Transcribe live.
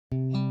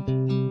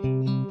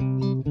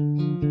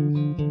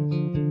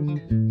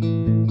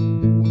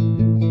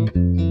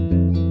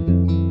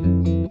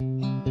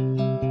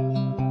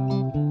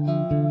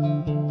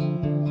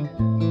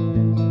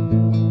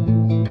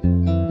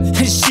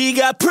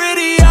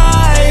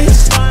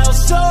eyes, smile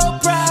so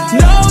bright,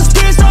 nose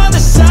pierced on the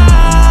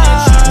side,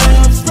 and she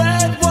loves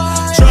red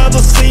wine,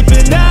 trouble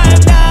sleeping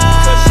at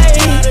night, 'cause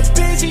she got a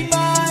busy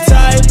mind.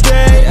 Type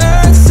A,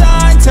 earth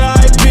sign,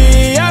 type B,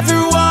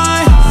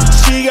 everyone.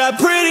 She got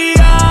pretty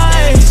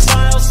eyes,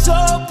 smile so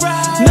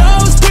bright,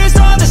 nose pierced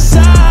on the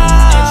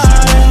side, and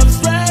she loves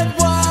red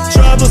wine,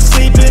 trouble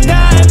sleeping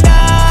at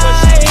night, 'cause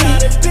she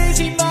got a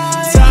busy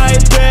mind.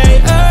 Type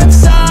A, earth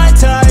sign,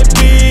 type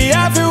B,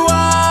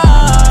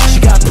 everyone. She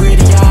got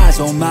pretty eyes,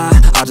 oh my,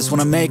 I just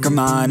wanna make her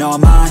mine, all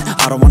mine.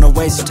 I don't wanna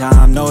waste her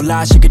time, no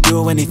lie, she could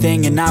do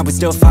anything and I would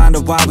still find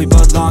her. Why we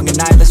both long at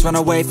night, let's run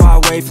away, far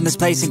away from this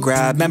place and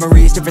grab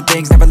memories, different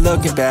things, never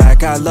looking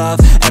back. I love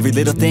every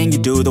little thing you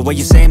do, the way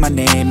you say my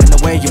name and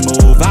the way you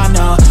move. I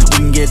know we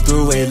can get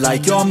through it,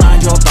 like your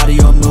mind, your body,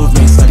 your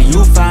movement. Study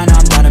you fine,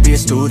 I'm down to be a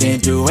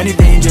student, do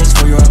anything just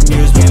for your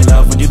amusement.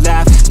 Love when you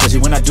laugh, especially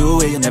when I do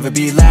it, you'll never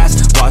be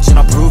last. Watch and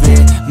I'll prove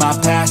it, my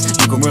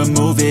past, you can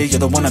remove it, you're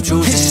the one I'm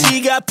choosing. And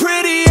she got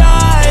pretty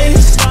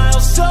eyes, smile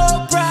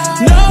so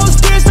bright, nose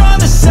pierced on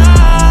the side,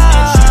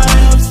 and she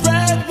loves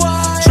red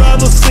wine,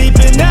 trouble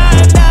sleeping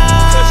at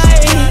night, 'cause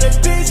she got a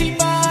busy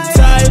mind.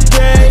 Type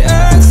A,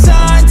 earth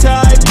sign,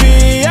 type B,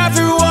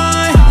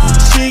 everyone.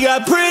 She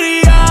got pretty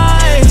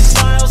eyes,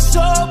 smile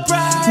so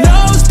bright,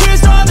 nose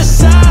pierced on the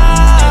side,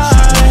 and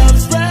she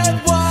loves red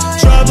wine,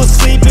 trouble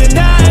sleeping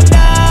at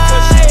night,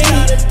 'cause she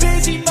got a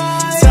busy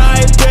mind.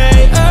 Type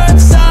A,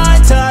 earth sign,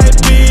 type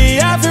B,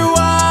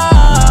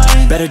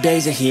 everyone. Better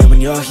days are here when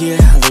you're here,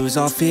 I lose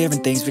all fear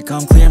and things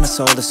become clear. My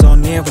soul is so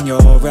near when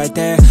you're right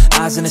there,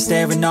 eyes in a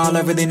stare and all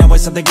I really know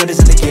is something good is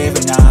in the give.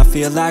 And now I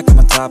feel like I'm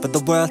on top of the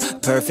world,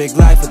 perfect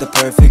life with a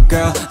perfect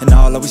girl, and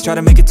I'll always try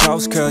to make a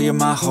toast, girl, you're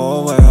my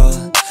whole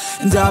world.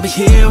 And I'll be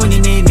here when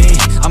you need me,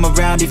 I'm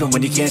around even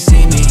when you can't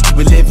see me.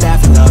 We live,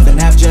 laugh and love and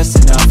have just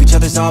enough, each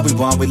other's all we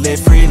want, we live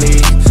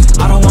freely.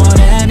 I don't want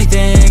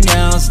anything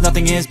else,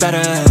 nothing is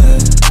better,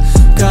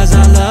 'cause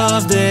I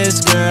love this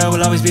girl,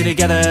 we'll always be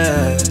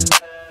together.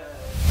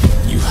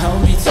 You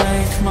help me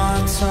take my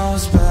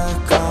toes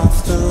back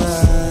off the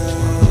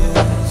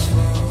ledge,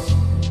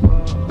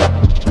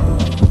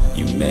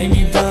 you make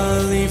me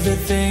believe that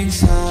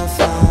things have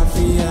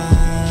happy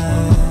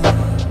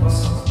ends.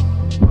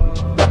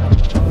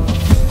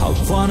 I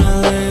wanna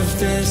live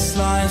this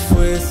life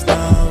with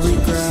no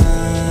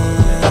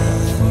regrets,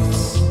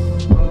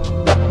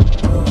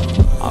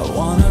 I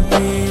wanna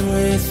be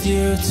with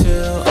you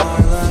till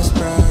our last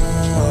breath.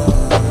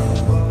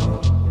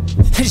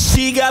 And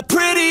she got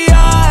pretty